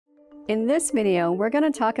In this video, we're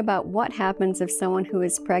going to talk about what happens if someone who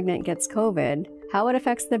is pregnant gets COVID, how it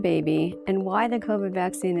affects the baby, and why the COVID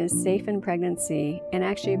vaccine is safe in pregnancy and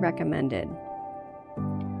actually recommended.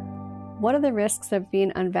 What are the risks of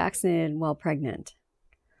being unvaccinated while pregnant?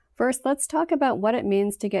 First, let's talk about what it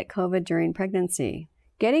means to get COVID during pregnancy.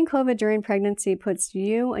 Getting COVID during pregnancy puts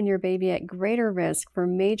you and your baby at greater risk for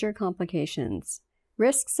major complications.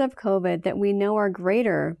 Risks of COVID that we know are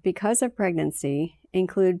greater because of pregnancy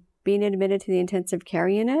include being admitted to the intensive care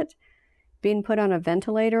unit, being put on a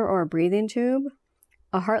ventilator or a breathing tube,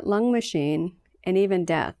 a heart-lung machine, and even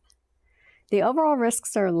death. The overall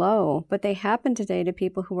risks are low, but they happen today to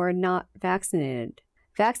people who are not vaccinated.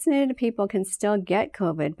 Vaccinated people can still get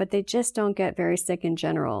COVID, but they just don't get very sick in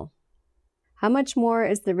general. How much more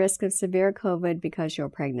is the risk of severe COVID because you're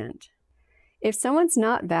pregnant? If someone's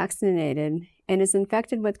not vaccinated and is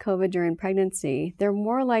infected with COVID during pregnancy, they're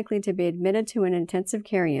more likely to be admitted to an intensive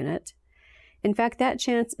care unit. In fact, that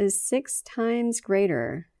chance is 6 times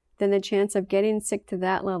greater than the chance of getting sick to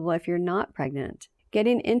that level if you're not pregnant.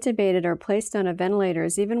 Getting intubated or placed on a ventilator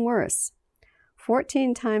is even worse,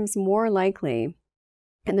 14 times more likely,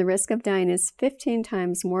 and the risk of dying is 15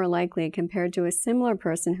 times more likely compared to a similar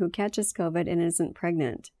person who catches COVID and isn't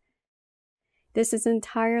pregnant. This is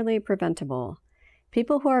entirely preventable.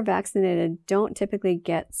 People who are vaccinated don't typically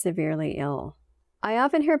get severely ill. I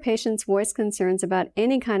often hear patients voice concerns about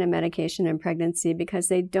any kind of medication in pregnancy because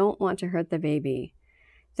they don't want to hurt the baby.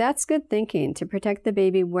 That's good thinking to protect the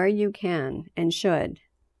baby where you can and should.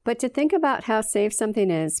 But to think about how safe something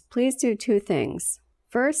is, please do 2 things.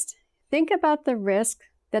 First, think about the risk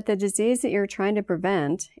that the disease that you're trying to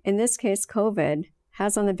prevent, in this case COVID,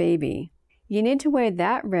 has on the baby. You need to weigh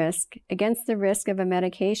that risk against the risk of a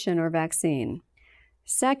medication or vaccine.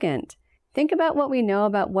 Second, think about what we know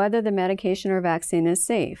about whether the medication or vaccine is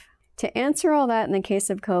safe. To answer all that in the case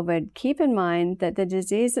of COVID, keep in mind that the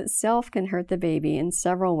disease itself can hurt the baby in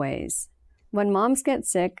several ways. When moms get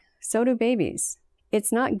sick, so do babies.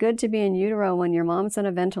 It's not good to be in utero when your mom's on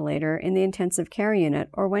a ventilator in the intensive care unit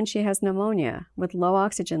or when she has pneumonia with low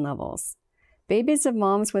oxygen levels. Babies of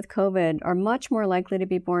moms with COVID are much more likely to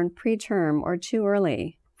be born preterm or too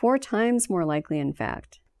early, 4 times more likely in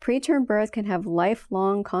fact. Preterm birth can have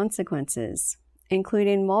lifelong consequences,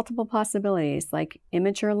 including multiple possibilities like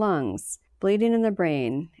immature lungs, bleeding in the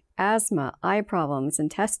brain, asthma, eye problems,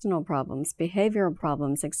 intestinal problems, behavioral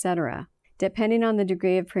problems, etc., depending on the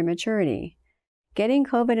degree of prematurity. Getting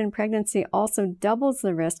COVID in pregnancy also doubles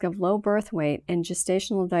the risk of low birth weight and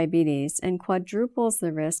gestational diabetes and quadruples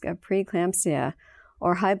the risk of preeclampsia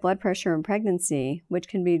or high blood pressure in pregnancy, which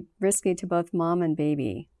can be risky to both mom and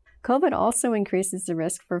baby. COVID also increases the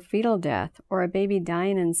risk for fetal death or a baby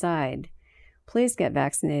dying inside. Please get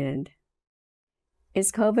vaccinated.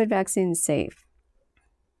 Is COVID vaccine safe?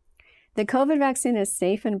 The COVID vaccine is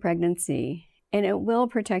safe in pregnancy, and it will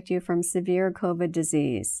protect you from severe COVID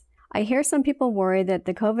disease. I hear some people worry that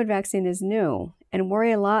the COVID vaccine is new and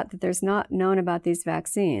worry a lot that there's not known about these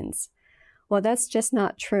vaccines. Well, that's just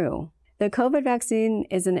not true. The COVID vaccine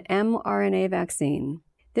is an mRNA vaccine.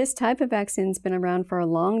 This type of vaccine has been around for a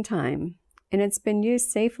long time, and it's been used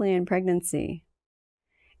safely in pregnancy.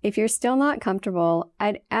 If you're still not comfortable,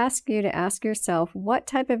 I'd ask you to ask yourself what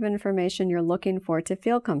type of information you're looking for to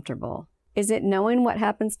feel comfortable. Is it knowing what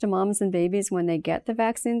happens to moms and babies when they get the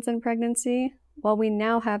vaccines in pregnancy? Well, we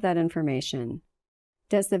now have that information.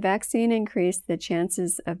 Does the vaccine increase the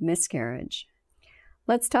chances of miscarriage?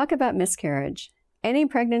 Let's talk about miscarriage. Any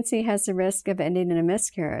pregnancy has the risk of ending in a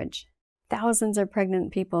miscarriage. Thousands of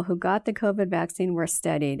pregnant people who got the COVID vaccine were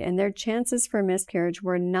studied, and their chances for miscarriage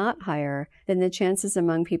were not higher than the chances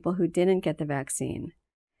among people who didn't get the vaccine.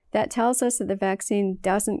 That tells us that the vaccine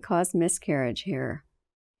doesn't cause miscarriage here.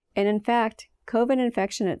 And in fact, COVID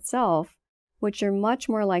infection itself, which you're much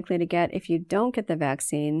more likely to get if you don't get the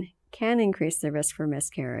vaccine, can increase the risk for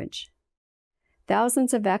miscarriage.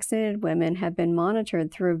 Thousands of vaccinated women have been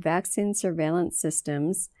monitored through vaccine surveillance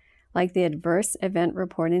systems like the Adverse Event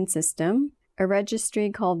Reporting System, a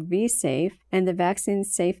registry called vSafe, and the Vaccine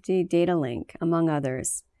Safety Data Link, among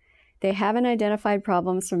others. They haven't identified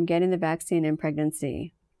problems from getting the vaccine in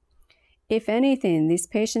pregnancy. If anything, these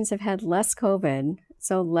patients have had less COVID,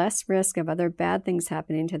 so less risk of other bad things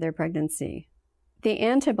happening to their pregnancy. The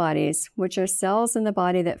antibodies, which are cells in the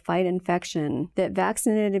body that fight infection that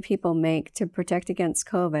vaccinated people make to protect against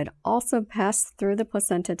COVID, also pass through the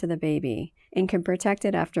placenta to the baby and can protect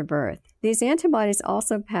it after birth. These antibodies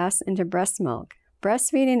also pass into breast milk.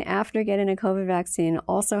 Breastfeeding after getting a COVID vaccine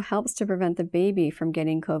also helps to prevent the baby from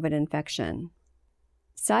getting COVID infection.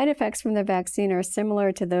 Side effects from the vaccine are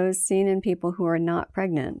similar to those seen in people who are not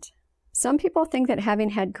pregnant. Some people think that having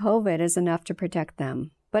had COVID is enough to protect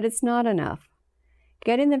them, but it's not enough.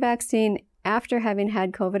 Getting the vaccine after having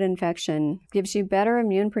had COVID infection gives you better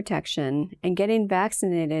immune protection, and getting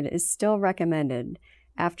vaccinated is still recommended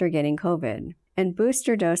after getting COVID. And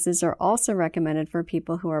booster doses are also recommended for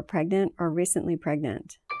people who are pregnant or recently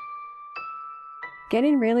pregnant.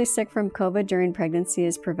 Getting really sick from COVID during pregnancy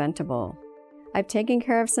is preventable. I've taken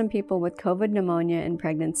care of some people with COVID pneumonia in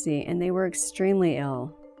pregnancy, and they were extremely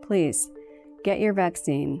ill. Please, get your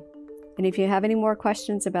vaccine. And if you have any more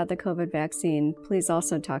questions about the COVID vaccine, please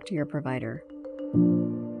also talk to your provider.